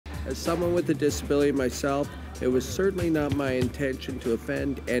As someone with a disability myself, it was certainly not my intention to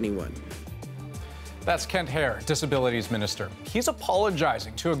offend anyone. That's Kent Hehr, Disabilities Minister. He's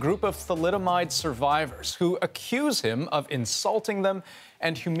apologizing to a group of thalidomide survivors who accuse him of insulting them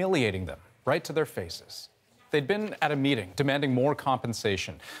and humiliating them right to their faces. They'd been at a meeting demanding more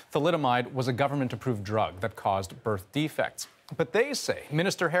compensation. Thalidomide was a government-approved drug that caused birth defects. But they say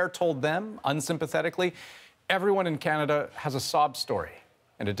Minister Hehr told them, unsympathetically, everyone in Canada has a sob story.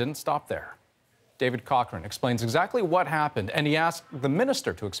 And it didn't stop there. David Cochrane explains exactly what happened, and he asked the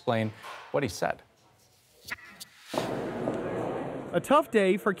minister to explain what he said. A tough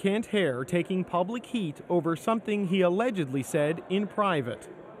day for Kent Hehr, taking public heat over something he allegedly said in private.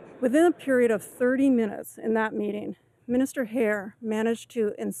 Within a period of 30 minutes in that meeting, Minister Hehr managed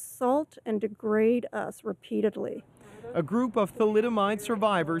to insult and degrade us repeatedly. A group of thalidomide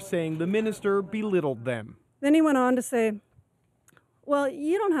survivors saying the minister belittled them. Then he went on to say, well,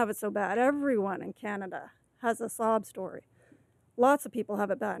 you don't have it so bad. Everyone in Canada has a sob story. Lots of people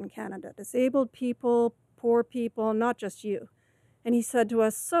have it bad in Canada. Disabled people, poor people, not just you. And he said to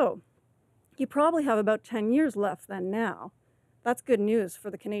us, so, you probably have about 10 years left then now. That's good news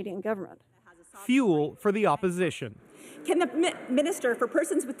for the Canadian government. Fuel for the opposition. Can the Minister for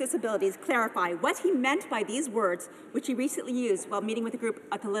Persons with Disabilities clarify what he meant by these words, which he recently used while meeting with a group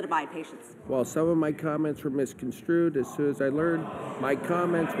of thalidomide patients? While some of my comments were misconstrued, as soon as I learned my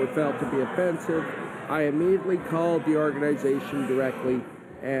comments were felt to be offensive, I immediately called the organization directly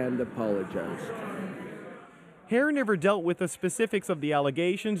and apologized. Hehr never dealt with the specifics of the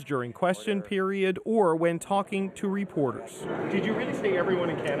allegations during question period or when talking to reporters. Did you really say everyone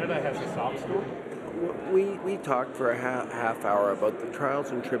in Canada has a sob story? We talked for a half hour about the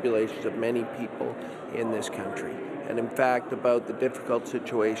trials and tribulations of many people in this country, and in fact about the difficult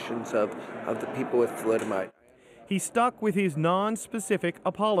situations of the people with thalidomide. He stuck with his non-specific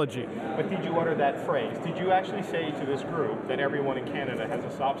apology. But did you utter that phrase? Did you actually say to this group that everyone in Canada has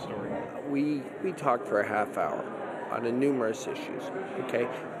a sob story? We talked for a half hour on numerous issues, okay?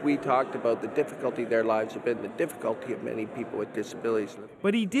 We talked about the difficulty their lives have been, the difficulty of many people with disabilities.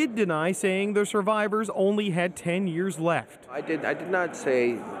 But he did deny saying the survivors only had 10 years left. I did not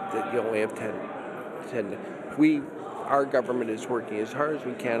say that you only have 10. Our government is working as hard as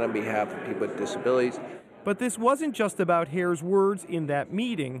we can on behalf of people with disabilities. But this wasn't just about Hehr's words in that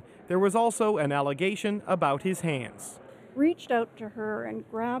meeting. There was also an allegation about his hands. Reached out to her and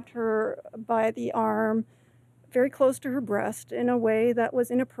grabbed her by the arm, very close to her breast, in a way that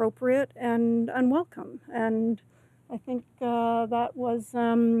was inappropriate and unwelcome. And I think that was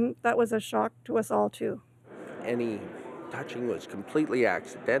a shock to us all too. Any touching was completely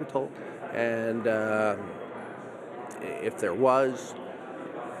accidental, and if there was,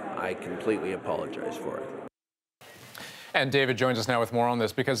 I completely apologize for it. And David joins us now with more on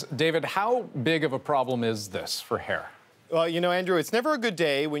this, because, David, how big of a problem is this for Hehr? Well, you know, Andrew, it's never a good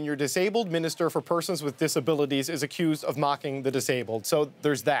day when your disabled minister for persons with disabilities is accused of mocking the disabled. So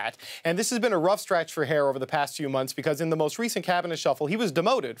there's that. And this has been a rough stretch for Hehr over the past few months, because in the most recent cabinet shuffle, he was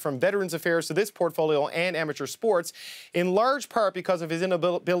demoted from Veterans Affairs to this portfolio and amateur sports, in large part because of his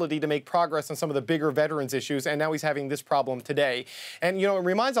inability to make progress on some of the bigger veterans issues. And now he's having this problem today. And, you know, it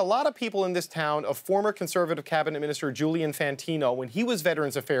reminds a lot of people in this town of former Conservative cabinet minister Julian Fantino when he was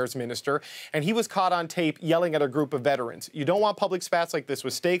Veterans Affairs minister, and he was caught on tape yelling at a group of veterans. You don't want public spats like this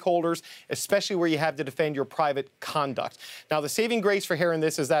with stakeholders, especially where you have to defend your private conduct. Now, the saving grace for Hehr in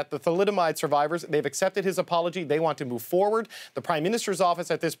this is that the thalidomide survivors, they've accepted his apology. They want to move forward. The Prime Minister's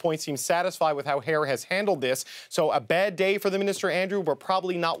office at this point seems satisfied with how Hehr has handled this. So a bad day for the minister, Andrew, but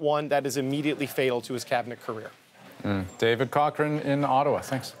probably not one that is immediately fatal to his cabinet career. David Cochrane in Ottawa.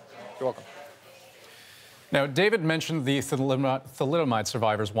 Thanks. You're welcome. Now, David mentioned the thalidomide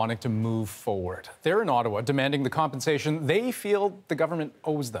survivors wanting to move forward. They're in Ottawa demanding the compensation they feel the government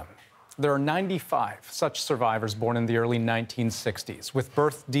owes them. There are 95 such survivors born in the early 1960s with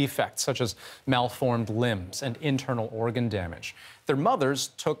birth defects such as malformed limbs and internal organ damage. Their mothers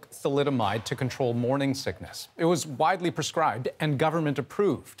took thalidomide to control morning sickness. It was widely prescribed and government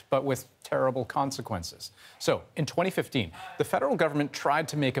approved, but with terrible consequences. So, in 2015, the federal government tried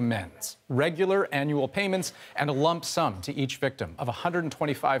to make amends, regular annual payments and a lump sum to each victim of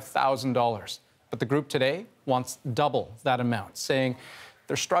 $125,000. But the group today wants double that amount, saying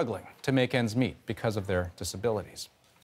they're struggling to make ends meet because of their disabilities.